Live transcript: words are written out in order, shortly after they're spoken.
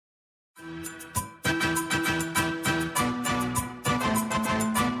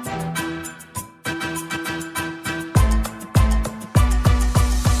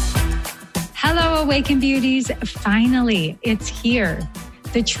Awaken Beauties, finally, it's here.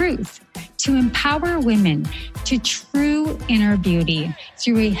 The truth to empower women to true inner beauty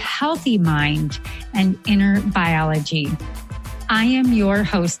through a healthy mind and inner biology. I am your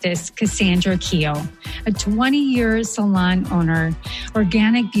hostess, Cassandra Keogh, a 20-year salon owner,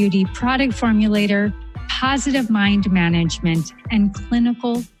 organic beauty product formulator, positive mind management, and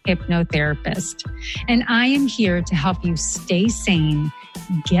clinical hypnotherapist. And I am here to help you stay sane,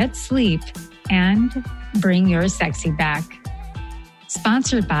 get sleep, and bring your sexy back.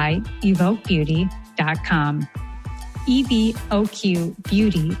 Sponsored by evoquebeauty.com.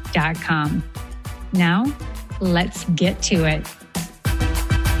 evoquebeauty.com. Now, let's get to it.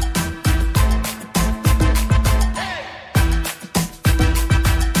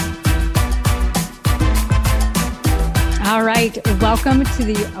 All right. Welcome to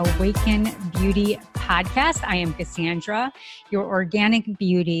the Awaken Beauty podcast. I am Cassandra, your organic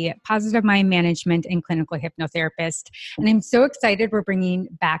beauty, positive mind management, and clinical hypnotherapist. And I'm so excited we're bringing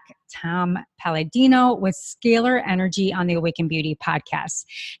back Tom Palladino with Scalar Energy on the Awaken Beauty podcast.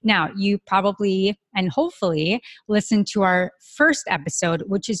 Now, you probably and hopefully listened to our first episode,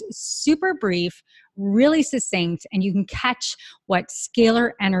 which is super brief, really succinct, and you can catch what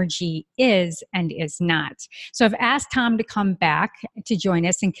scalar energy is and is not. So I've asked Tom to come back to join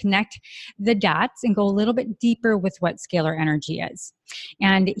us and connect the dots and go a little bit deeper with what scalar energy is.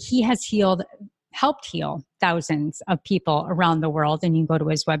 And he has helped heal thousands of people around the world. And you can go to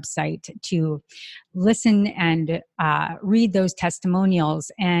his website to listen and read those testimonials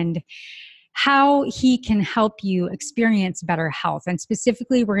and how he can help you experience better health. And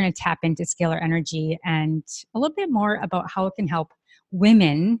specifically, we're going to tap into scalar energy and a little bit more about how it can help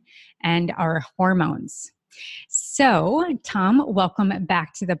women and our hormones. So, Tom, welcome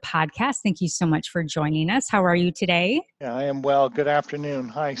back to the podcast. Thank you so much for joining us. How are you today? Yeah, I am well. Good afternoon.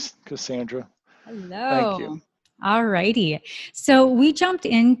 Hi, Cassandra. Hello. Thank you. All righty. So we jumped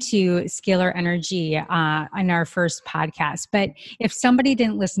into scalar energy on our first podcast, but if somebody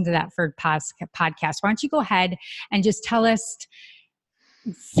didn't listen to that first podcast, why don't you go ahead and just tell us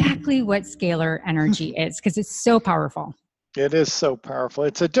exactly what scalar energy is, because it's so powerful. It is so powerful.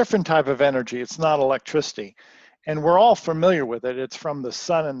 It's a different type of energy. It's not electricity. And we're all familiar with it. It's from the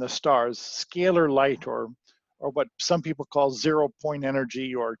sun and the stars. Scalar light, or what some people call 0-point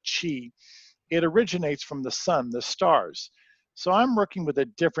energy or chi. It originates from the sun, the stars. So I'm working with a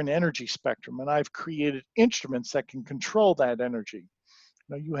different energy spectrum, and I've created instruments that can control that energy.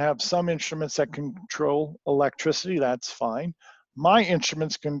 Now, you have some instruments that control electricity, that's fine. My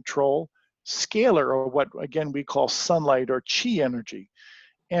instruments control scalar, or what again we call sunlight or chi energy.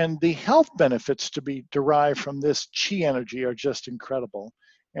 And the health benefits to be derived from this chi energy are just incredible.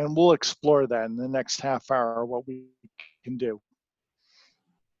 And we'll explore that in the next half hour, what we can do.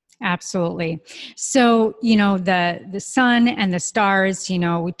 Absolutely. So, the sun and the stars,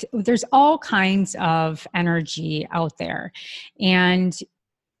 there's all kinds of energy out there. And,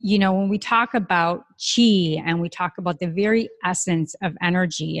 when we talk about chi and we talk about the very essence of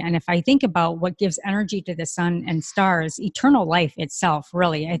energy, and if I think about what gives energy to the sun and stars, eternal life itself,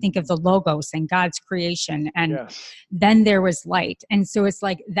 really, I think of the logos and God's creation, and Yes. Then there was light. And so it's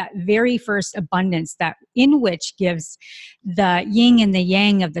like that very first abundance that in which gives the yin and the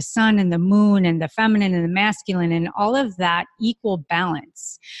yang of the sun and the moon and the feminine and the masculine and all of that equal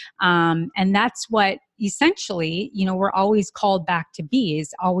balance. And that's what essentially, we're always called back to be,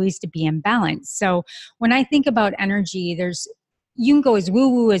 is always to be in balance. So when I think about energy, you can go as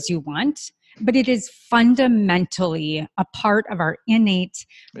woo-woo as you want, but it is fundamentally a part of our innate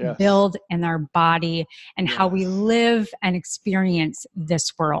build in our body and how we live and experience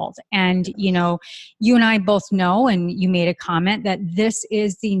this world. And, you and I both know, and you made a comment that this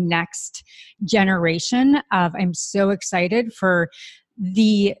is the next generation of, I'm so excited for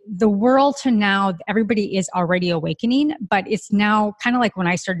the world to now, everybody is already awakening, but it's now kind of like when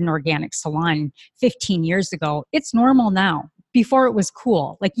I started an organic salon 15 years ago, it's normal now. Before it was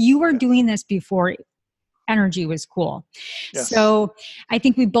cool. Like you were doing this before energy was cool. Yes. So I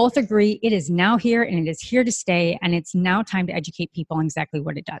think we both agree it is now here and it is here to stay. And it's now time to educate people on exactly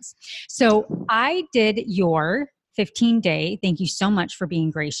what it does. So I did your 15-day, thank you so much for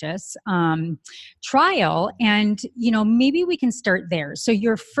being gracious, trial. And, maybe we can start there. So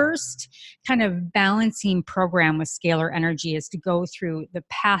your first kind of balancing program with scalar energy is to go through the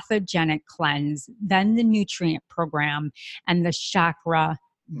pathogenic cleanse, then the nutrient program, and the chakra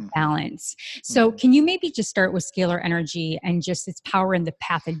balance. So can you maybe just start with scalar energy and just its power in the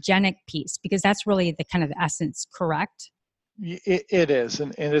pathogenic piece? Because that's really the kind of the essence, correct? It is,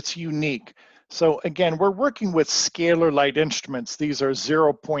 and it's unique. So again, we're working with scalar light instruments. These are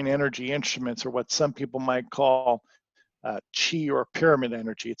 0 point energy instruments, or what some people might call chi or pyramid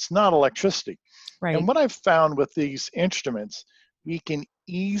energy. It's not electricity. Right. And what I've found with these instruments, we can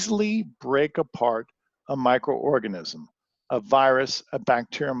easily break apart a microorganism, a virus, a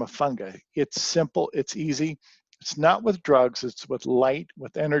bacterium, a fungi. It's simple, it's easy. It's not with drugs, it's with light,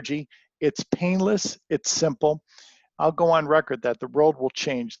 with energy. It's painless, it's simple. I'll go on record that the world will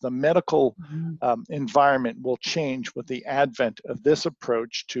change. The medical Mhm. environment will change with the advent of this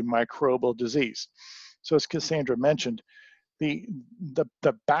approach to microbial disease. So as Cassandra mentioned, the,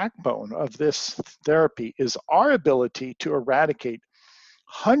 the backbone of this therapy is our ability to eradicate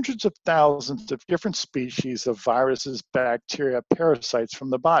hundreds of thousands of different species of viruses, bacteria, parasites from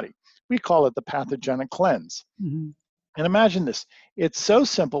the body. We call it the pathogenic cleanse. Mhm. And imagine this, it's so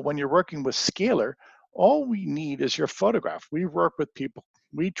simple when you're working with scalar, all we need is your photograph. We work with people,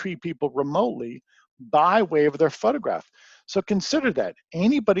 we treat people remotely by way of their photograph. So consider that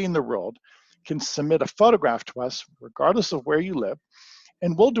anybody in the world can submit a photograph to us, regardless of where you live,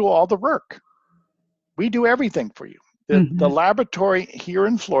 and we'll do all the work. We do everything for you. The Mhm. laboratory here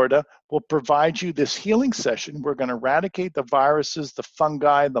in Florida will provide you this healing session. We're going to eradicate the viruses, the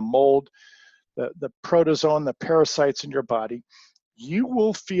fungi, the mold, the protozoan, the parasites in your body. You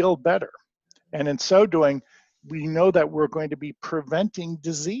will feel better. And in so doing, we know that we're going to be preventing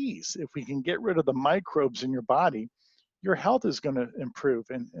disease. If we can get rid of the microbes in your body, your health is going to improve.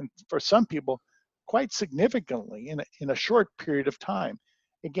 And for some people, quite significantly in a short period of time.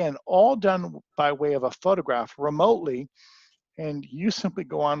 Again, all done by way of a photograph remotely, and you simply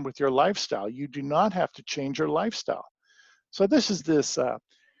go on with your lifestyle. You do not have to change your lifestyle. So this is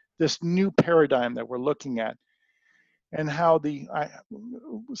this new paradigm that we're looking at, and how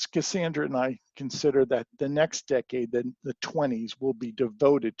Cassandra and I consider that the next decade, the 20s, will be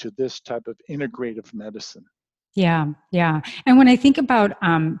devoted to this type of integrative medicine. Yeah, yeah. And when I think about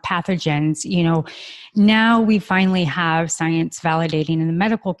pathogens, now we finally have science validating and the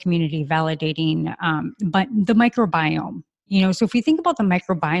medical community validating, but the microbiome. So if we think about the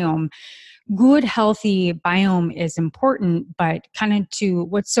microbiome, good, healthy biome is important, but kind of to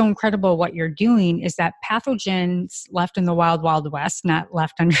what's so incredible what you're doing is that pathogens left in the wild, wild west, not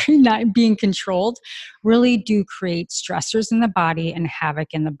left under, not being controlled, really do create stressors in the body and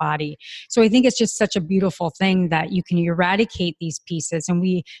havoc in the body. So I think it's just such a beautiful thing that you can eradicate these pieces. And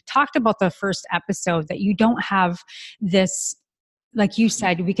we talked about the first episode that you don't have this, like you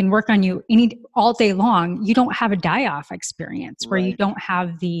said, we can work on you all day long. You don't have a die-off experience where you Right. don't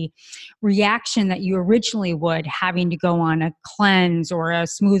have the reaction that you originally would having to go on a cleanse or a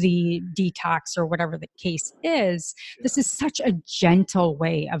smoothie detox or whatever the case is. This is such a gentle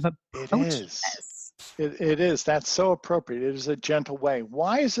way of It approaching is. this. It is. That's so appropriate. It is a gentle way.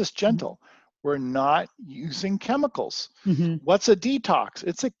 Why is this gentle? We're not using chemicals. Mm-hmm. What's a detox?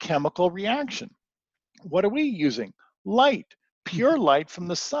 It's a chemical reaction. What are we using? Light, pure light from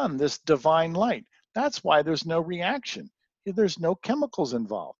the sun, this divine light. That's why there's no reaction. There's no chemicals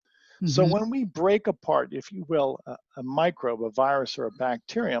involved. So Mm-hmm. when we break apart, if you will, a microbe, a virus, or a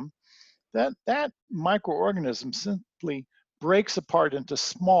bacterium, that microorganism simply breaks apart into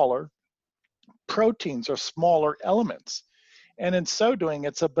smaller proteins or smaller elements. And in so doing,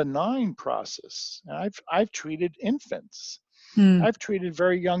 it's a benign process. I've treated infants. Mm-hmm. I've treated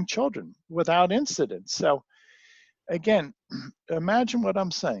very young children without incident. So again, imagine what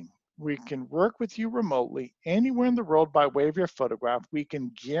I'm saying. We can work with you remotely anywhere in the world by way of your photograph. We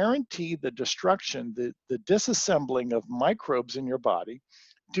can guarantee the destruction, the disassembling of microbes in your body.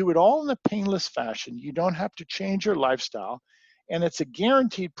 Do it all in a painless fashion. You don't have to change your lifestyle. And it's a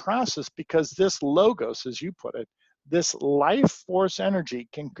guaranteed process because this logos, as you put it, this life force energy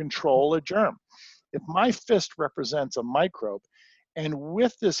can control a germ. If my fist represents a microbe, and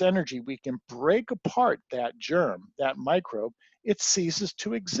with this energy, we can break apart that germ, that microbe, it ceases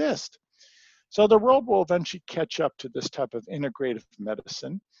to exist. So the world will eventually catch up to this type of integrative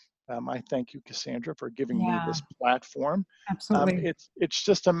medicine. I thank you, Cassandra, for giving me Yeah, this platform. absolutely. It's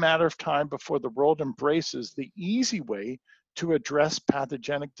just a matter of time before the world embraces the easy way to address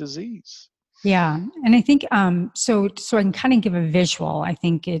pathogenic disease. Yeah, and I think so I can kind of give a visual. I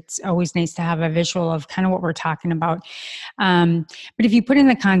think it's always nice to have a visual of kind of what we're talking about. But if you put in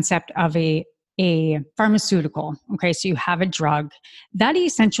the concept of a pharmaceutical, okay, so you have a drug, that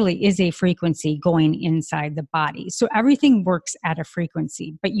essentially is a frequency going inside the body. So everything works at a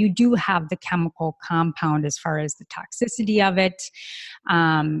frequency, but you do have the chemical compound as far as the toxicity of it,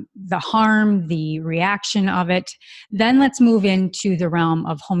 the harm, the reaction of it. Then let's move into the realm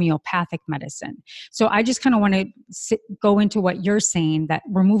of homeopathic medicine. So I just kind of want to go into what you're saying, that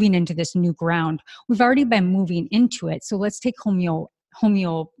we're moving into this new ground. We've already been moving into it. So let's take homeopathy,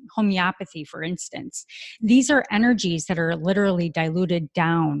 for instance. These are energies that are literally diluted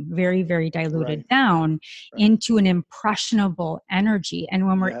down, very, very diluted down into an impressionable energy. And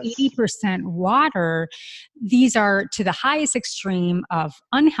when we're 80% water, these are to the highest extreme of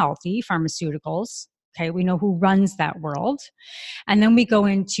unhealthy pharmaceuticals. Okay, we know who runs that world. And then we go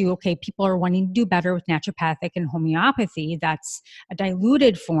into, okay, people are wanting to do better with naturopathic and homeopathy. That's a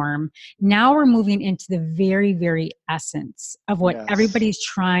diluted form. Now we're moving into the very, very essence of what everybody's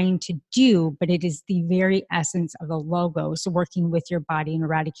trying to do, but it is the very essence of the logo. So working with your body and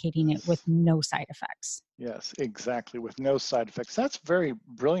eradicating it with no side effects. Yes, exactly. With no side effects. That's very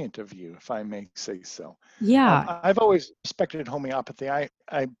brilliant of you, if I may say so. Yeah. I've always respected homeopathy.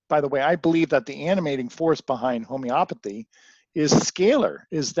 By the way, I believe that the animating force behind homeopathy is scalar,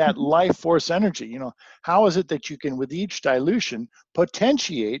 is that life force energy. You know, how is it that you can, with each dilution,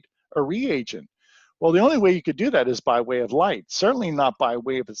 potentiate a reagent? Well, the only way you could do that is by way of light, certainly not by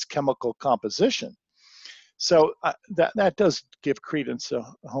way of its chemical composition. So that does give credence to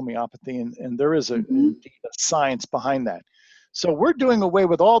homeopathy, and there is indeed a science behind that. So we're doing away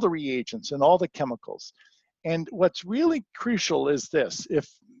with all the reagents and all the chemicals. And what's really crucial is this. If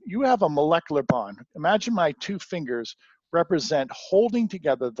you have a molecular bond, imagine my two fingers represent holding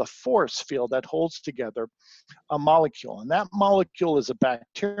together the force field that holds together a molecule. And that molecule is a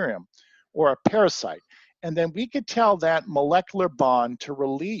bacterium or a parasite. And then we could tell that molecular bond to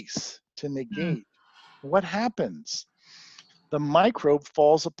release, to negate. What happens? The microbe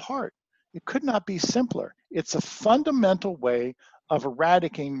falls apart. It could not be simpler. It's a fundamental way of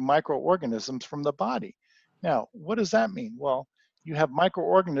eradicating microorganisms from the body. Now, what does that mean? Well, you have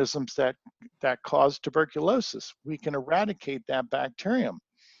microorganisms that cause tuberculosis. We can eradicate that bacterium.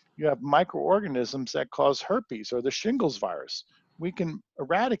 You have microorganisms that cause herpes or the shingles virus. We can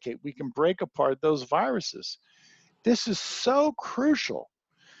eradicate, we can break apart those viruses. This is so crucial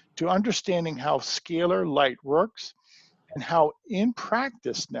to understanding how scalar light works and how in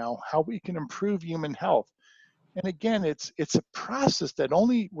practice now, how we can improve human health. And again, it's a process that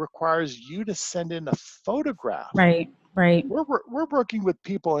only requires you to send in a photograph. Right. We're working with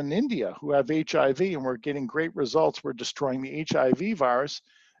people in India who have HIV, and we're getting great results. We're destroying the HIV virus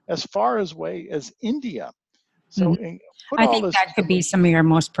as far away as India. So I think that could be some of your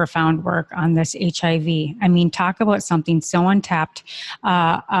most profound work on this HIV. I mean, talk about something so untapped,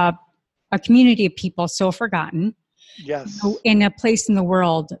 a community of people so forgotten, in a place in the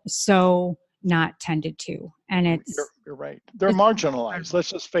world so not tended to. And you're right. They're marginalized. Let's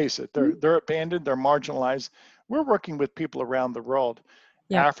just face it. They're abandoned. They're marginalized. We're working with people around the world,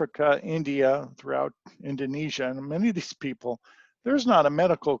 Africa, India, throughout Indonesia, and many of these people, there's not a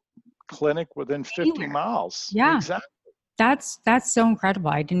medical clinic within 50 miles. Yeah. Exactly. That's so incredible.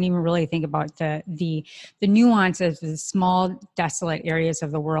 I didn't even really think about the nuances, the small, desolate areas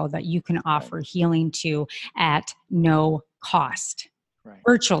of the world that you can offer healing to at no cost,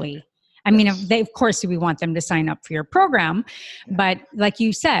 virtually. I mean, of course, we want them to sign up for your program, but like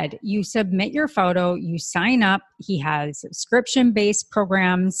you said, you submit your photo, you sign up. He has subscription-based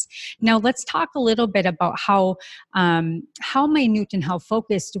programs. Now, let's talk a little bit about how minute and how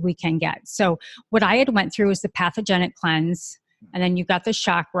focused we can get. So, what I had went through was the pathogenic cleanse. And then you've got the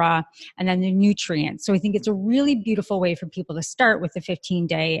chakra and then the nutrients. So I think it's a really beautiful way for people to start with the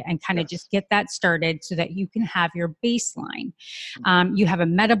 15-day and kind of just get that started so that you can have your baseline. You have a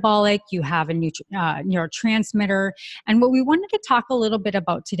metabolic, you have a neurotransmitter. And what we wanted to talk a little bit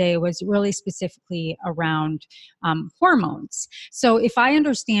about today was really specifically around hormones. So if I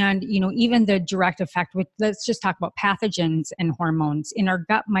understand, even the direct effect, let's just talk about pathogens and hormones. In our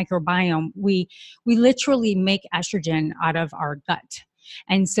gut microbiome, we literally make estrogen out of our gut.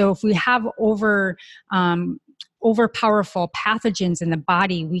 And so if we have over powerful pathogens in the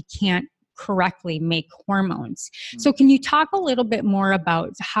body, we can't correctly make hormones. So can you talk a little bit more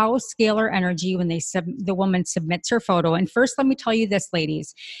about how scalar energy, when the woman submits her photo? And first, let me tell you this,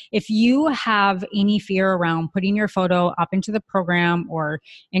 ladies, if you have any fear around putting your photo up into the program or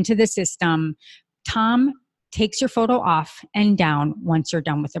into the system, Tom takes your photo off and down once you're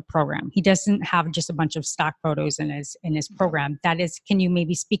done with the program. He doesn't have just a bunch of stock photos in his program. That is, can you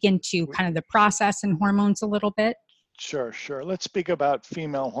maybe speak into kind of the process and hormones a little bit? Sure, sure. Let's speak about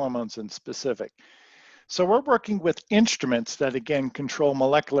female hormones in specific. So we're working with instruments that again control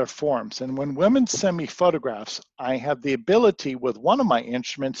molecular forms. And when women send me photographs, I have the ability with one of my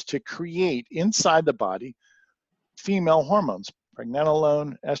instruments to create inside the body female hormones,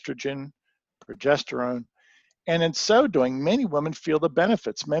 pregnenolone, estrogen, progesterone. And in so doing, many women feel the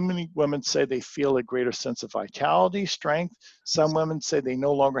benefits. Many women say they feel a greater sense of vitality, strength. Some women say they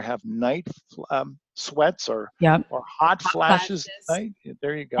no longer have night sweats Yep. or hot flashes at Flashes. night.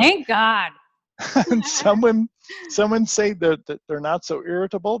 There you go. Thank God. And some women say that they're not so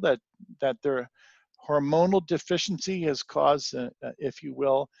irritable, that their hormonal deficiency has caused, if you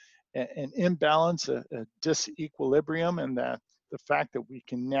will, an imbalance, a disequilibrium, and that the fact that we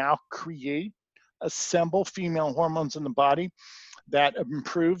can now assemble female hormones in the body that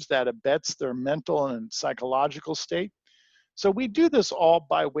improves, that abets their mental and psychological state. So we do this all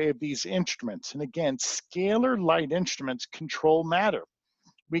by way of these instruments. And again, scalar light instruments control matter.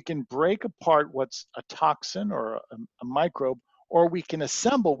 We can break apart what's a toxin or a microbe, or we can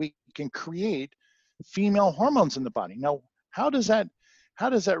create female hormones in the body. Now, how does that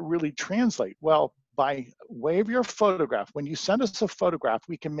really translate? Well, by way of your photograph, when you send us a photograph,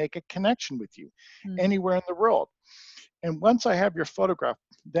 we can make a connection with you anywhere in the world. And once I have your photograph,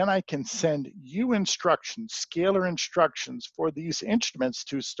 then I can send you instructions, scalar instructions for these instruments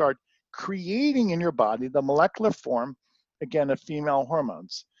to start creating in your body the molecular form, again, of female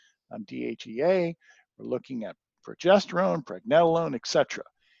hormones. DHEA, we're looking at progesterone, pregnenolone, etc.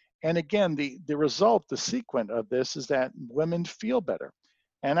 And again, the result, the sequence of this is that women feel better.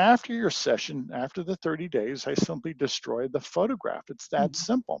 And after your session, after the 30 days, I simply destroy the photograph. It's that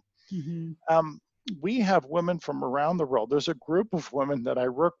simple. We have women from around the world. There's a group of women that I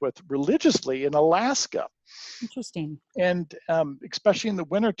work with religiously in Alaska. Interesting. And especially in the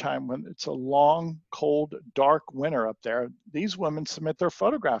wintertime when it's a long, cold, dark winter up there, these women submit their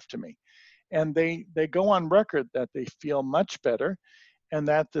photograph to me. And they go on record that they feel much better and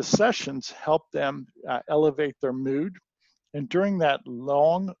that the sessions help them elevate their mood. And during that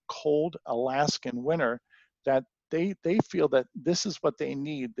long, cold Alaskan winter, that they feel that this is what they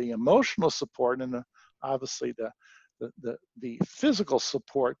need, the emotional support and obviously the physical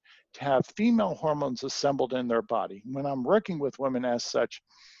support to have female hormones assembled in their body. When I'm working with women as such,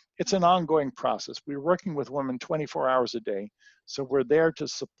 it's an ongoing process. We're working with women 24 hours a day. So we're there to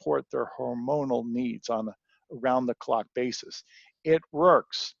support their hormonal needs on a around the clock basis. It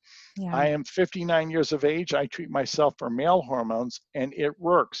works. Yeah. I am 59 years of age. I treat myself for male hormones and it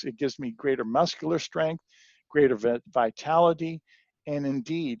works. It gives me greater muscular strength, greater vitality. And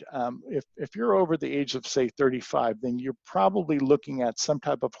indeed, if you're over the age of say 35, then you're probably looking at some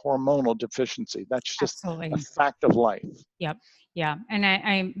type of hormonal deficiency. That's just Absolutely. a fact of life. Yep. Yeah. And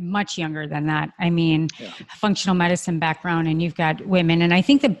I'm much younger than that. I mean, functional medicine background, and you've got women. And I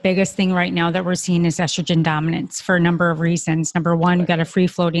think the biggest thing right now that we're seeing is estrogen dominance for a number of reasons. Number one, we've got a free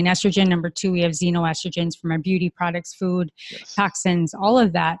floating estrogen. Number two, we have xenoestrogens from our beauty products, food, toxins, all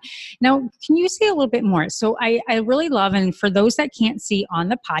of that. Now, can you say a little bit more? So I really love, and for those that can't see on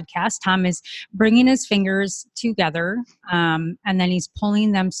the podcast, Tom is bringing his fingers together and then he's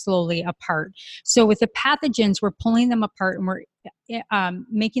pulling them slowly apart. So with the pathogens, we're pulling them apart and we're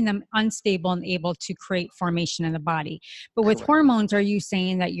making them unstable and able to create formation in the body. But with hormones, are you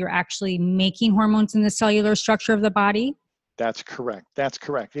saying that you're actually making hormones in the cellular structure of the body? That's correct. That's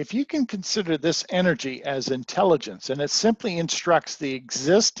correct. If you can consider this energy as intelligence, and it simply instructs the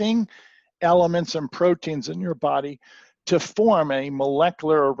existing elements and proteins in your body to form a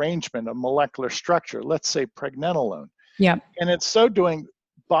molecular arrangement, a molecular structure, let's say pregnenolone. Yeah. And it's so doing,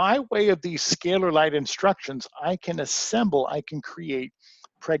 by way of these scalar light instructions, I can create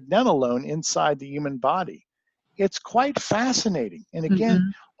pregnenolone inside the human body. It's quite fascinating. And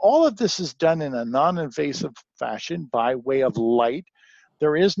again, all of this is done in a non-invasive fashion by way of light.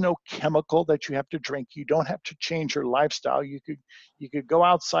 There is no chemical that you have to drink. You don't have to change your lifestyle. You could go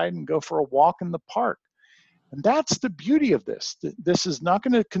outside and go for a walk in the park. And that's the beauty of this. This is not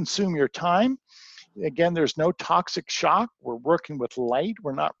going to consume your time. Again, there's no toxic shock. We're working with light.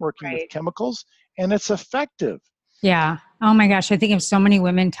 We're not working with chemicals, and it's effective. Yeah. Oh my gosh. I think of so many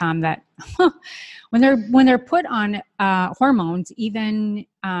women, Tom, that when they're put on hormones, even,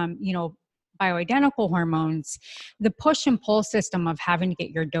 bioidentical hormones, the push and pull system of having to get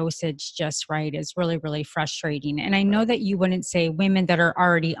your dosage just right is really, really frustrating. And I know that you wouldn't say women that are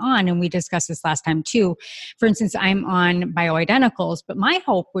already on, and we discussed this last time too. For instance, I'm on bioidenticals, but my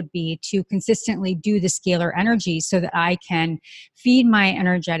hope would be to consistently do the scalar energy so that I can feed my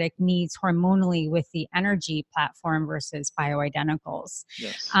energetic needs hormonally with the energy platform versus bioidenticals.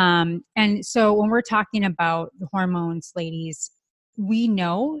 Yes. And so when we're talking about the hormones, ladies, we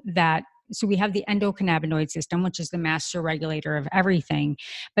know that, so we have the endocannabinoid system, which is the master regulator of everything,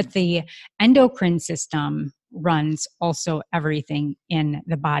 but the endocrine system runs also everything in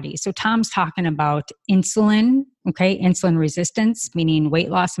the body. So Tom's talking about insulin, okay, insulin resistance, meaning weight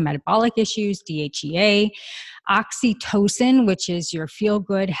loss and metabolic issues, DHEA, oxytocin, which is your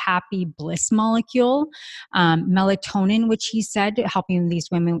feel-good, happy, bliss molecule, melatonin, which he said, helping these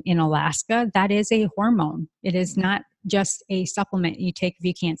women in Alaska, that is a hormone. It is not just a supplement you take if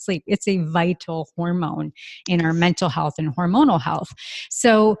you can't sleep. It's a vital hormone in our mental health and hormonal health.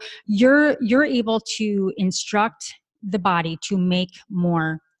 So you're able to instruct the body to make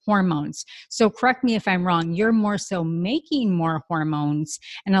more hormones. So correct me if I'm wrong, you're more so making more hormones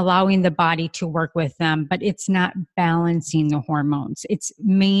and allowing the body to work with them, but it's not balancing the hormones. Its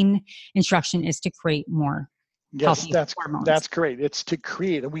main instruction is to create more healthy hormones. That's great. It's to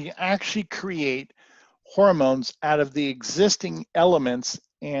create, and we actually create hormones out of the existing elements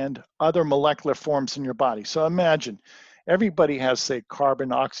and other molecular forms in your body. So imagine everybody has, say,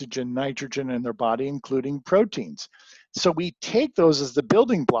 carbon, oxygen, nitrogen in their body, including proteins. So we take those as the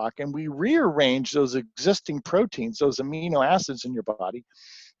building block and we rearrange those existing proteins, those amino acids in your body,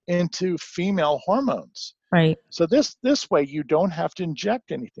 into female hormones. Right. So this way you don't have to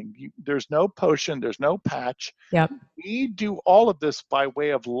inject anything. There's no potion, there's no patch. Yep. We do all of this by way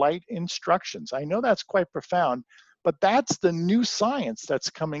of light instructions. I know that's quite profound, but that's the new science that's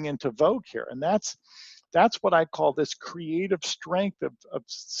coming into vogue here. And that's what I call this creative strength of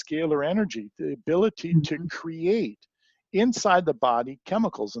scalar energy, the ability to create inside the body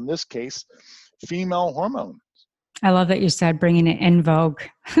chemicals, in this case, female hormone. I love that you said bringing it in vogue.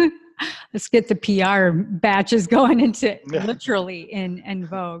 Let's get the PR batches going into literally in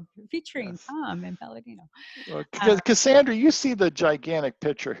vogue, featuring Tom and Palladino. Cassandra, you see the gigantic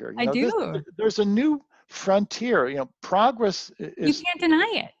picture here. I do. There's a new frontier. Progress is. You can't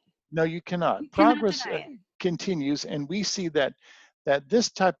deny it. No, you cannot. Progress continues, and we see that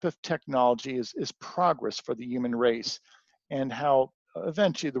this type of technology is progress for the human race, and how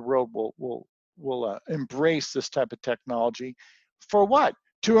eventually the world will embrace this type of technology. For what?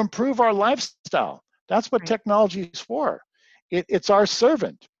 To improve our lifestyle. That's what technology is for. It's our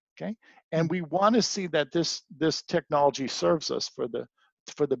servant, okay? And we want to see that this technology serves us for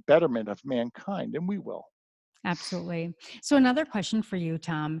the betterment of mankind, and we will. Absolutely. So another question for you,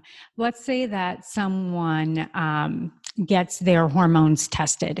 Tom. Let's say that someone gets their hormones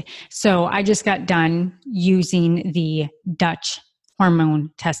tested. So I just got done using the Dutch hormone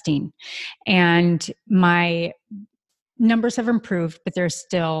testing, and my numbers have improved, but there's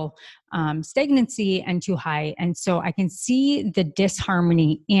still stagnancy and too high. And so I can see the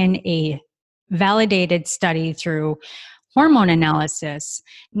disharmony in a validated study through hormone analysis.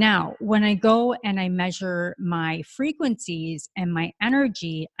 Now, when I go and I measure my frequencies and my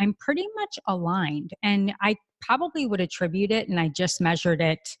energy, I'm pretty much aligned. And I probably would attribute it, and I just measured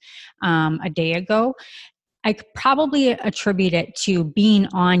it a day ago. I could probably attribute it to being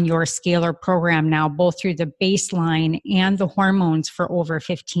on your scalar program now, both through the baseline and the hormones for over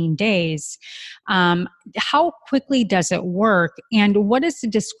 15 days. How quickly does it work? And what is the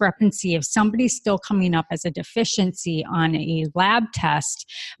discrepancy if somebody's still coming up as a deficiency on a lab test,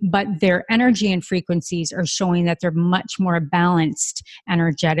 but their energy and frequencies are showing that they're much more balanced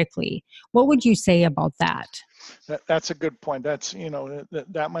energetically? What would you say about that? That's a good point. That's,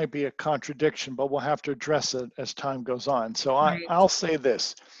 that might be a contradiction, but we'll have to address it as time goes on. So I'll say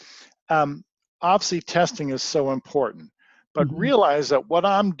this. Obviously, testing is so important, but realize that what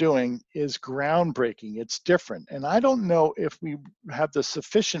I'm doing is groundbreaking. It's different. And I don't know if we have the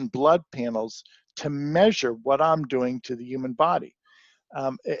sufficient blood panels to measure what I'm doing to the human body.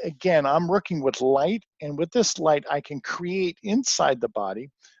 Again, I'm working with light, and with this light, I can create inside the body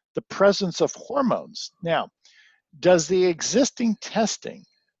the presence of hormones. Now, does the existing testing,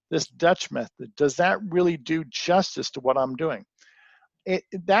 this Dutch method, does that really do justice to what I'm doing?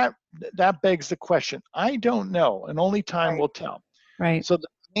 That begs the question. I don't know, and only time will tell. Right. So the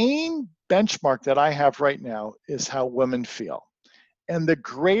main benchmark that I have right now is how women feel. And the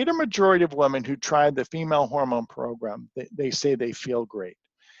greater majority of women who tried the female hormone program, they say they feel great.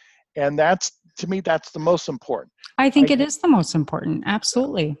 And to me, that's the most important. I think it is the most important.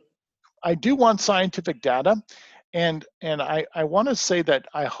 Absolutely. I do want scientific data, and I want to say that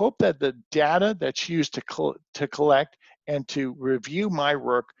I hope that the data that's used to collect and to review my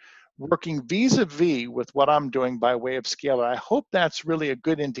work, working vis-a-vis with what I'm doing by way of Scalar, I hope that's really a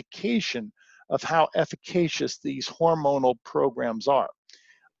good indication of how efficacious these hormonal programs are.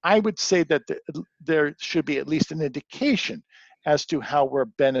 I would say that there should be at least an indication as to how we're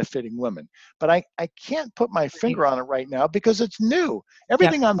benefiting women. But I can't put my finger on it right now because it's new. Yep.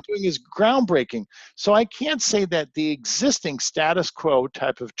 Everything I'm doing is groundbreaking. So I can't say that the existing status quo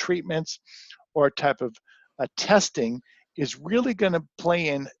type of treatments or type of testing is really going to play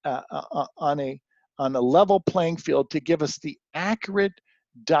in on a level playing field to give us the accurate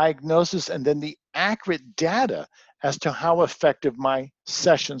diagnosis and then the accurate data as to how effective my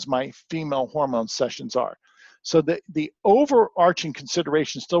sessions, my female hormone sessions are. So the overarching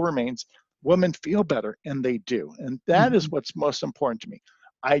consideration still remains women feel better, and they do. And that is what's most important to me.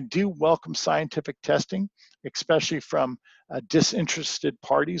 I do welcome scientific testing, especially from disinterested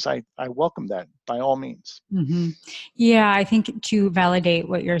parties. I welcome that by all means. Yeah, I think to validate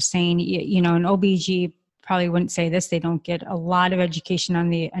what you're saying, you know, an OBG probably wouldn't say this. They don't get a lot of education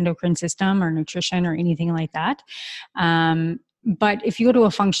on the endocrine system or nutrition or anything like that. But if you go to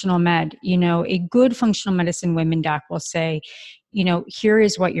a functional med, you know, a good functional medicine women doc will say, you know, here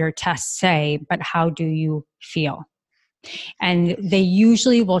is what your tests say, but how do you feel? And they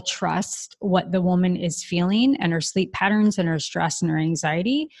usually will trust what the woman is feeling and her sleep patterns and her stress and her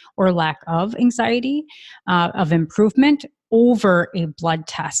anxiety or lack of anxiety, of improvement over a blood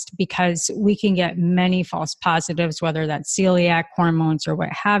test, because we can get many false positives, whether that's celiac hormones or what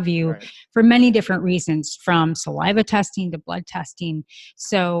have you, Right. for many different reasons, from saliva testing to blood testing.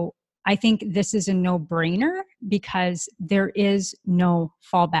 So I think this is a no-brainer because there is no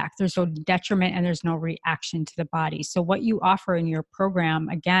fallback. There's no detriment and there's no reaction to the body. So what you offer in your program,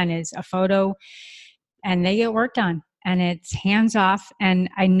 again, is a photo and they get work done and it's hands off. And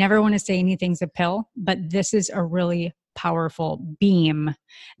I never want to say anything's a pill, but this is a really powerful beam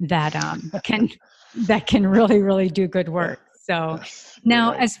that can really, really do good work. So Yes,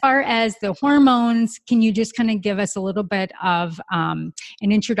 now, right. as far as the hormones, can you just kind of give us a little bit of an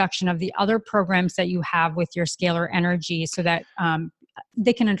introduction of the other programs that you have with your Scalar Energy so that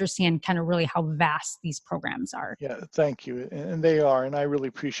they can understand kind of really how vast these programs are? Yeah, thank you. And they are, and I really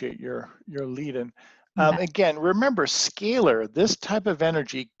appreciate your lead-in. You bet. Again, remember, scalar, this type of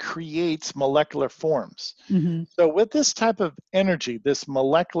energy creates molecular forms. Mm-hmm. So with this type of energy, this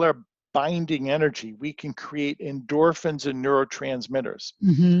molecular binding energy, we can create endorphins and neurotransmitters.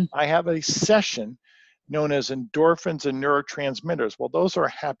 Mm-hmm. I have a session known as endorphins and neurotransmitters. Well, those are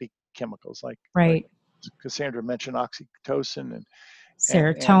happy chemicals, like Right. Cassandra mentioned, oxytocin and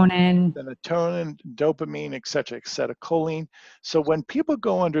Serotonin. serotonin, dopamine, et cetera, acetylcholine. So when people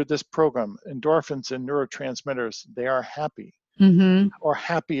go under this program, endorphins and neurotransmitters, they are happy Mm-hmm. or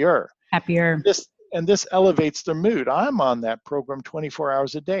happier. Happier. And this elevates their mood. I'm on that program 24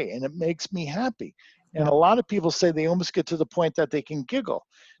 hours a day, and it makes me happy. And a Yep. lot of people say they almost get to the point that they can giggle.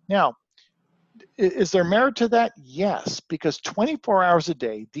 Now, is there merit to that? Yes, because 24 hours a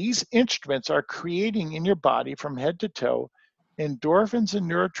day, these instruments are creating in your body from head to toe endorphins and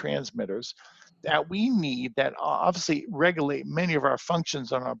neurotransmitters that we need that obviously regulate many of our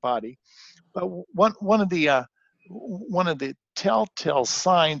functions on our body. But one of the telltale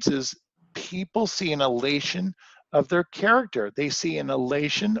signs is people see an elation of their character. They see an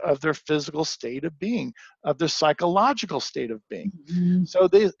elation of their physical state of being, of their psychological state of being. Mm-hmm. So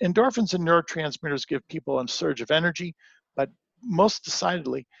the endorphins and neurotransmitters give people a surge of energy, but most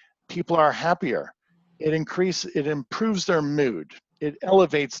decidedly, people are happier. It improves their mood. It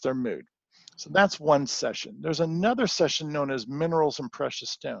elevates their mood. So that's one session. There's another session known as minerals and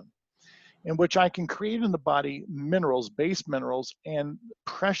precious stone, in which I can create in the body minerals, base minerals, and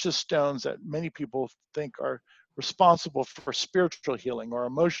precious stones that many people think are responsible for spiritual healing or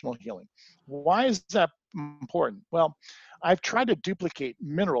emotional healing. Why is that important? Well, I've tried to duplicate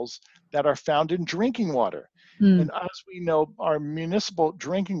minerals that are found in drinking water. Mm. And as we know, our municipal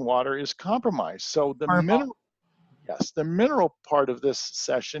drinking water is compromised. So Horrible. the mineral part of this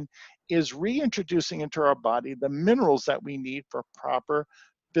session is reintroducing into our body the minerals that we need for proper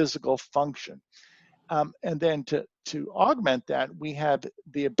physical function. And then to augment that, we have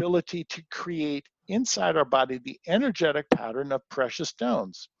the ability to create inside our body the energetic pattern of precious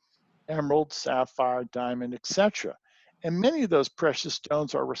stones, emerald, sapphire, diamond, etc. And many of those precious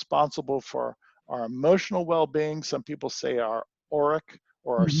stones are responsible for our emotional well-being. Some people say our auric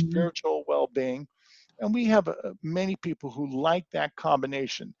or our Mm-hmm. spiritual well-being. And we have many people who like that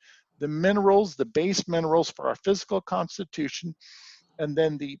combination. The minerals, the base minerals for our physical constitution, And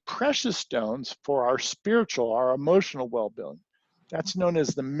then the precious stones for our spiritual, our emotional well-being. That's known as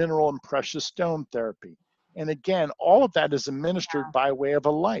the mineral and precious stone therapy. And again, all of that is administered by way of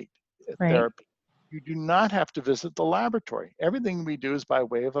a light Right. therapy. You do not have to visit the laboratory. Everything we do is by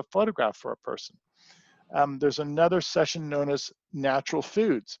way of a photograph for a person. There's another session known as natural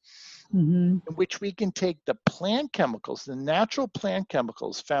foods, Mm-hmm. in which we can take the plant chemicals, the natural plant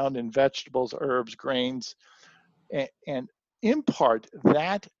chemicals found in vegetables, herbs, grains, and impart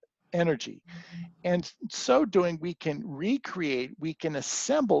that energy. And so doing, we can recreate, we can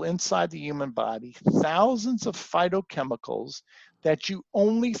assemble inside the human body thousands of phytochemicals that you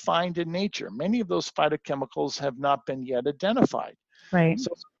only find in nature. Many of those phytochemicals have not been yet identified. Right.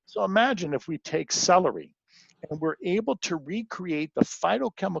 So imagine if we take celery and we're able to recreate the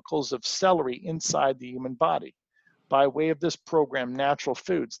phytochemicals of celery inside the human body by way of this program, Natural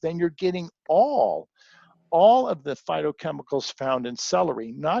Foods, then you're getting all of the phytochemicals found in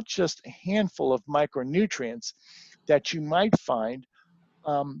celery, not just a handful of micronutrients that you might find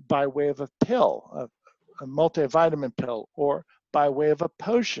by way of a pill, a multivitamin pill, or by way of a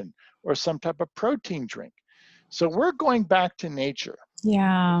potion or some type of protein drink. So we're going back to nature,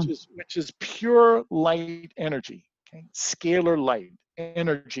 Yeah. which is pure light energy, okay? Scalar light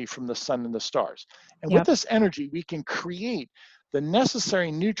energy from the sun and the stars. And with Yep. this energy, we can create the necessary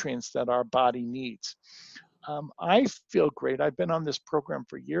nutrients that our body needs. I feel great. I've been on this program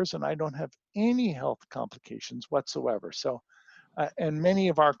for years and I don't have any health complications whatsoever. So, and many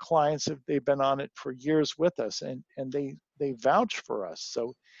of our clients they've been on it for years with us and they vouch for us.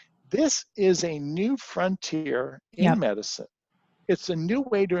 So this is a new frontier in Yep. medicine. It's a new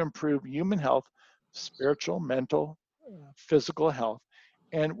way to improve human health, spiritual, mental, physical health.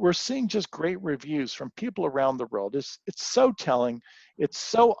 And we're seeing just great reviews from people around the world. It's so telling, it's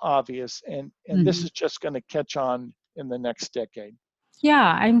so obvious, and this Mm-hmm. is just going to catch on in the next decade.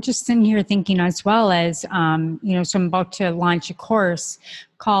 Yeah, I'm just sitting here thinking as well as, so I'm about to launch a course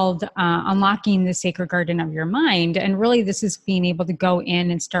called Unlocking the Sacred Garden of Your Mind. And really, this is being able to go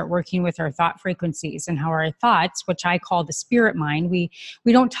in and start working with our thought frequencies and how our thoughts, which I call the spirit mind, we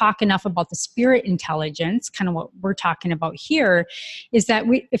don't talk enough about the spirit intelligence, kind of what we're talking about here, is that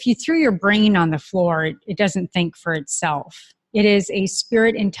if you threw your brain on the floor, it doesn't think for itself. It is a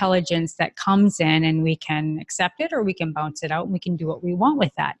spirit intelligence that comes in and we can accept it or we can bounce it out and we can do what we want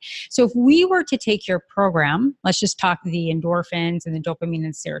with that. So if we were to take your program, let's just talk the endorphins and the dopamine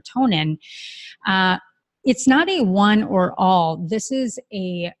and serotonin, it's not a one or all. This is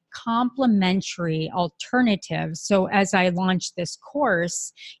a complementary alternative. So as I launch this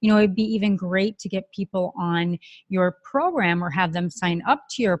course, it'd be even great to get people on your program or have them sign up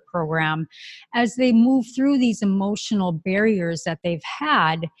to your program as they move through these emotional barriers that they've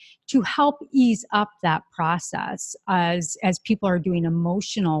had to help ease up that process as people are doing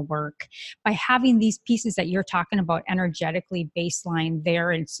emotional work by having these pieces that you're talking about energetically baseline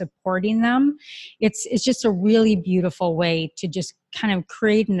there and supporting them. It's just a really beautiful way to just kind of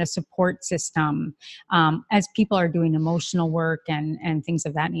creating a support system as people are doing emotional work and things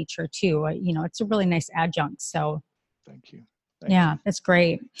of that nature too. It's a really nice adjunct. So Thank you. Yeah, that's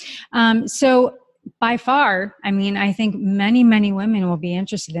great. So by far, I think many, many women will be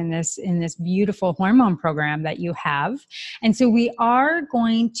interested in this beautiful hormone program that you have. And so we are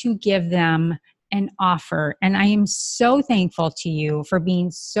going to give them an offer. And I am so thankful to you for being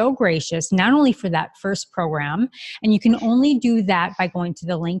so gracious, not only for that first program, and you can only do that by going to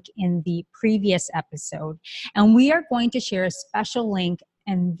the link in the previous episode. And we are going to share a special link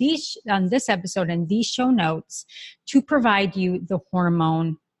and on this episode and these show notes to provide you the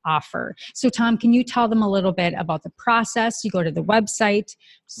hormone offer. So Tom, can you tell them a little bit about the process? You go to the website,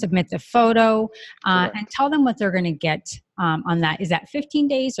 submit the photo, and tell them what they're going to get on that. Is that 15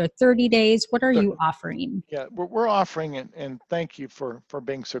 days or 30 days? What are you offering? Yeah, we're offering it, and thank you for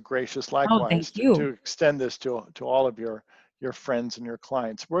being so gracious. Oh, thank Likewise, you. to extend this to all of your friends and your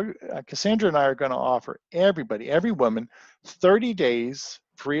clients. Cassandra and I are going to offer every woman, 30 days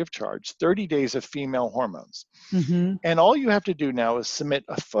free of charge, 30 days of female hormones. Mm-hmm. And all you have to do now is submit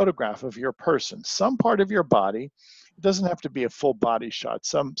a photograph of your person, some part of your body. It doesn't have to be a full body shot.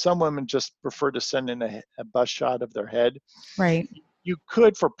 Some women just prefer to send in a bust shot of their head. Right. You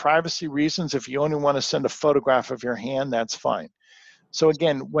could, for privacy reasons, if you only want to send a photograph of your hand, that's fine. So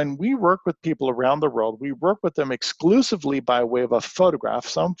again, when we work with people around the world, we work with them exclusively by way of a photograph,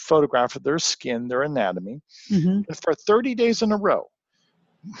 some photograph of their skin, their anatomy. Mm-hmm. And for 30 days in a row,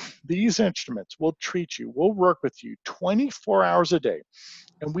 these instruments will treat you, we'll work with you 24 hours a day,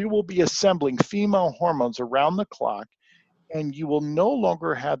 and we will be assembling female hormones around the clock and you will no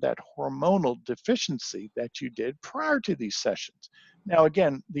longer have that hormonal deficiency that you did prior to these sessions. Now,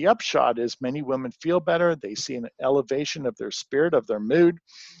 again, the upshot is many women feel better. They see an elevation of their spirit, of their mood.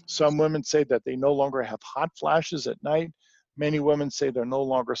 Some women say that they no longer have hot flashes at night. Many women say they're no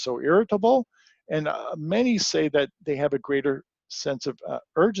longer so irritable. And many say that they have a greater sense of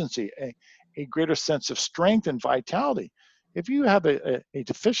urgency, a greater sense of strength and vitality. If you have a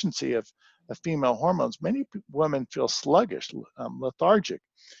deficiency of female hormones, many women feel sluggish, lethargic.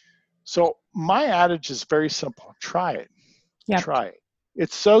 So my adage is very simple. Try it. Yep. Try it.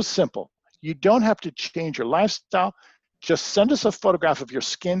 It's so simple. You don't have to change your lifestyle. Just send us a photograph of your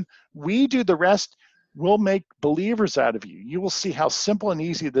skin. We do the rest. We'll make believers out of you. You will see how simple and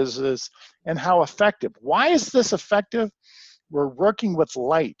easy this is and how effective. Why is this effective? We're working with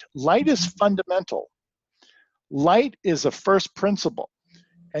light. Light is fundamental. Light is a first principle,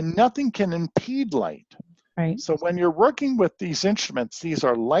 and nothing can impede light. Right. So when you're working with these instruments, these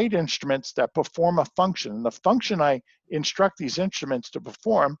are light instruments that perform a function. And the function I instruct these instruments to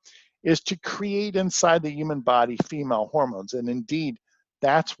perform is to create inside the human body female hormones. And indeed,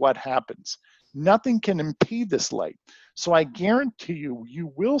 that's what happens. Nothing can impede this light. So I guarantee you,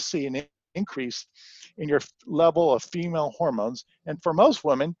 you will see an increase in your level of female hormones. And for most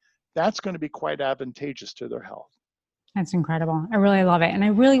women, that's going to be quite advantageous to their health. That's incredible. I really love it. And I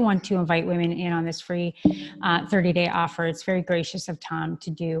really want to invite women in on this free 30-day offer. It's very gracious of Tom to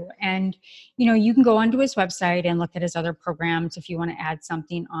do. And, you know, you can go onto his website and look at his other programs if you want to add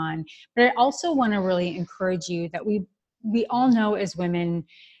something on. But I also want to really encourage you that we all know as women,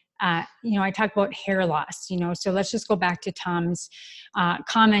 you know, I talk about hair loss, you know, so let's just go back to Tom's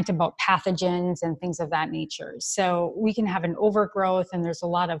comment about pathogens and things of that nature. So we can have an overgrowth, and there's a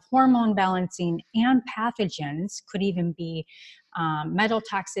lot of hormone balancing and pathogens, could even be metal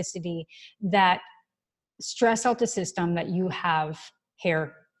toxicity, that stress out the system that you have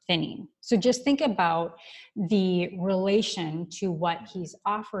hair thinning. So just think about the relation to what he's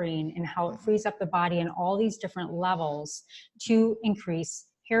offering and how it frees up the body in all these different levels to increase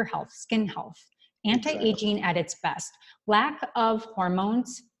hair health, skin health, anti-aging at its best. Lack of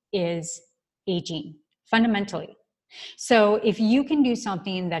hormones is aging, fundamentally. So if you can do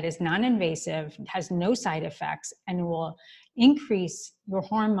something that is non-invasive, has no side effects, and will increase your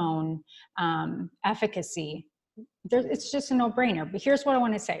hormone efficacy, it's just a no-brainer. But here's what I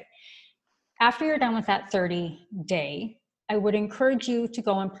want to say. After you're done with that 30-day, I would encourage you to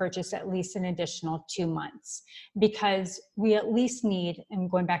go and purchase at least an additional 2 months, because we at least need, and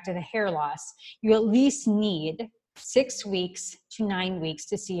going back to the hair loss, you at least need 6 weeks to 9 weeks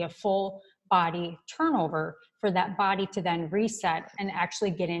to see a full body turnover for that body to then reset and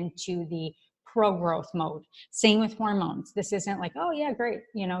actually get into the pro-growth mode. Same with hormones. This isn't like, oh yeah, great,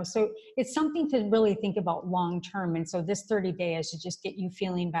 you know, so it's something to really think about long-term. And so this 30 days to just get you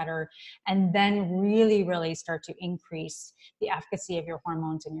feeling better, and then really, really start to increase the efficacy of your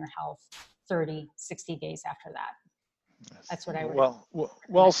hormones and your health 30, 60 days after that. That's what I would.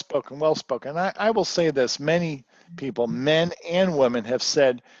 Well spoken, well spoken. I will say this, many people, men and women, have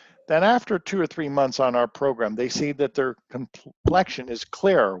said that after 2 or 3 months on our program, they see that their complexion is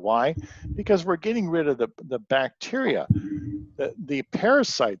clearer. Why? Because we're getting rid of the bacteria, the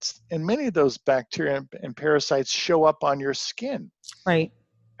parasites, and many of those bacteria and parasites show up on your skin. Right.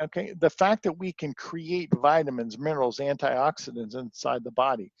 Okay, the fact that we can create vitamins, minerals, antioxidants inside the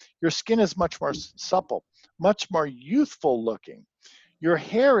body. Your skin is much more supple, much more youthful looking. Your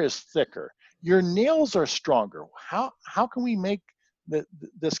hair is thicker. Your nails are stronger. How can we make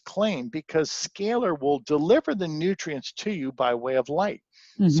this claim? Because Scalar will deliver the nutrients to you by way of light.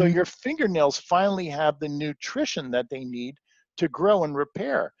 Mm-hmm. So your fingernails finally have the nutrition that they need to grow and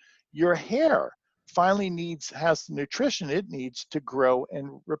repair. Your hair finally has the nutrition it needs to grow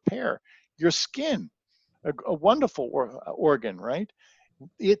and repair. Your skin, a wonderful organ, right?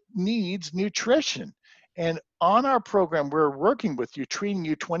 It needs nutrition. And on our program, we're working with you, treating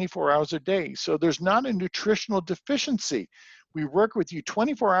you 24 hours a day. So there's not a nutritional deficiency. We work with you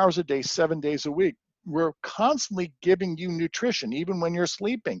 24 hours a day, 7 days a week. We're constantly giving you nutrition, even when you're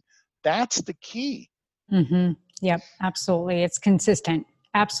sleeping. That's the key. Mm-hmm. Yep, absolutely. It's consistent.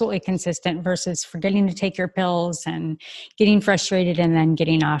 Absolutely consistent versus forgetting to take your pills and getting frustrated and then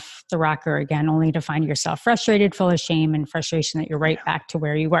getting off the rocker again, only to find yourself frustrated, full of shame and frustration that you're right back to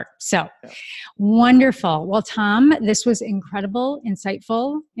where you were. So wonderful. Well, Tom, this was incredible,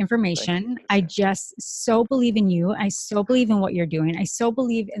 insightful information. I just so believe in you. I so believe in what you're doing. I so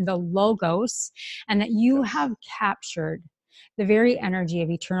believe in the logos, and that you have captured the very energy of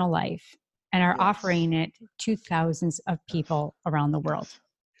eternal life and are offering it to thousands of people around the world.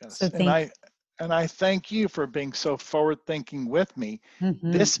 Yes. So And And I thank you for being so forward-thinking with me.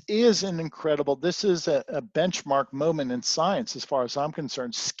 Mm-hmm. This is a benchmark moment in science as far as I'm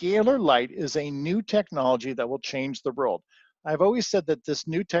concerned. Scalar light is a new technology that will change the world. I've always said that this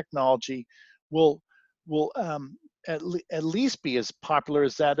new technology will at least be as popular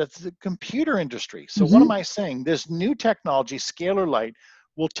as that of the computer industry. So what am I saying? This new technology, scalar light,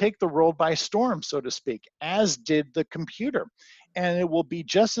 will take the world by storm, so to speak, as did the computer. And it will be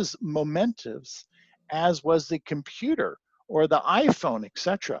just as momentous as was the computer or the iPhone,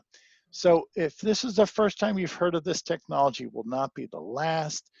 etc. So if this is the first time you've heard of this technology, it will not be the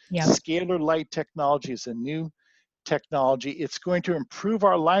last. Yep. Scalar light technology is a new technology. It's going to improve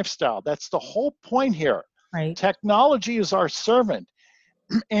our lifestyle. That's the whole point here. Right. Technology is our servant,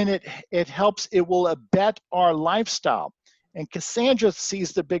 and it helps, it will abet our lifestyle. And Cassandra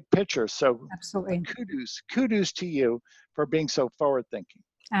sees the big picture. So absolutely, kudos to you for being so forward thinking.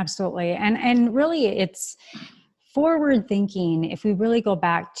 Absolutely. And really it's forward thinking. If we really go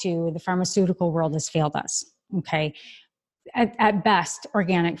back to the pharmaceutical world has failed us. Okay. At best,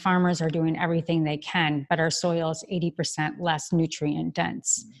 organic farmers are doing everything they can, but our soil is 80% less nutrient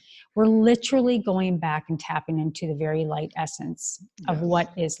dense. We're literally going back and tapping into the very light essence of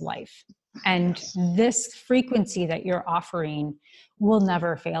what is life. And this frequency that you're offering will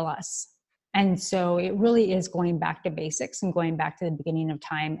never fail us. And so it really is going back to basics and going back to the beginning of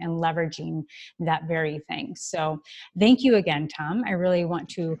time and leveraging that very thing. So thank you again, Tom. I really want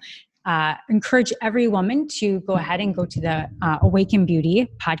to encourage every woman to go ahead and go to the Awaken Beauty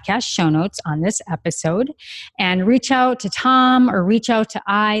podcast show notes on this episode and reach out to Tom or reach out to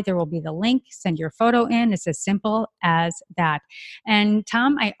I. There will be the link. Send your photo in. It's as simple as that. And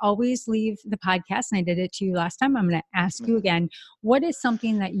Tom, I always leave the podcast, and I did it to you last time. I'm going to ask you again, what is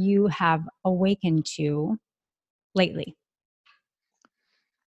something that you have awakened to lately?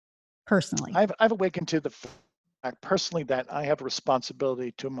 Personally. I've awakened to the fact personally that I have a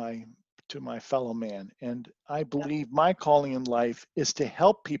responsibility to my fellow man, and I believe my calling in life is to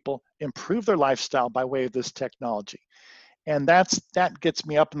help people improve their lifestyle by way of this technology. And that gets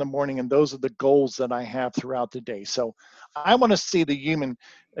me up in the morning, and those are the goals that I have throughout the day. So I want to see the human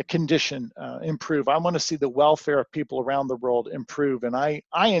condition improve. I want to see the welfare of people around the world improve, and I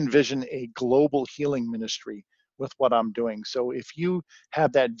envision a global healing ministry with what I'm doing. So if you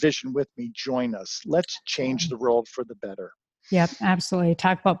have that vision with me, join us. Let's change the world for the better. Yep, absolutely.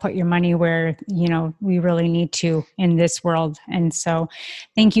 Talk about put your money where, we really need to in this world. And so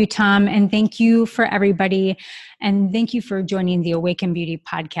thank you, Tom. And thank you for everybody. And thank you for joining the Awaken Beauty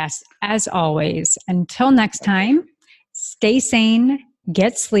podcast. As always, until next time, stay sane,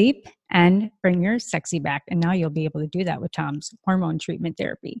 get sleep, and bring your sexy back. And now you'll be able to do that with Tom's hormone treatment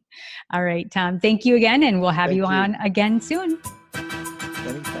therapy. All right, Tom, thank you again. And we'll have you on again soon.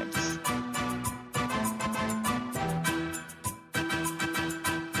 Many thanks.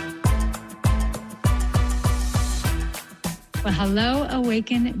 Well, hello,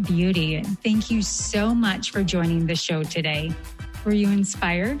 Awaken Beauty. Thank you so much for joining the show today. Were you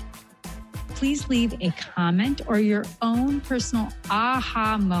inspired? Please leave a comment or your own personal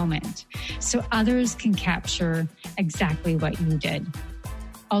aha moment so others can capture exactly what you did.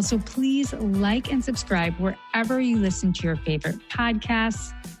 Also, please like and subscribe wherever you listen to your favorite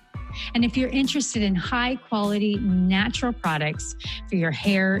podcasts. And if you're interested in high quality natural products for your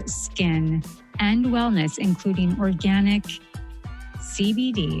hair, skin, and wellness, including organic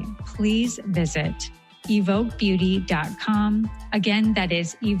CBD, please visit evoquebeauty.com. Again, that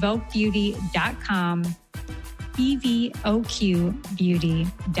is evoquebeauty.com,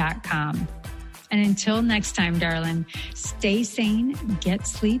 evoquebeauty.com. And until next time, darling, stay sane, get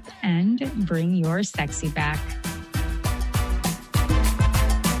sleep, and bring your sexy back.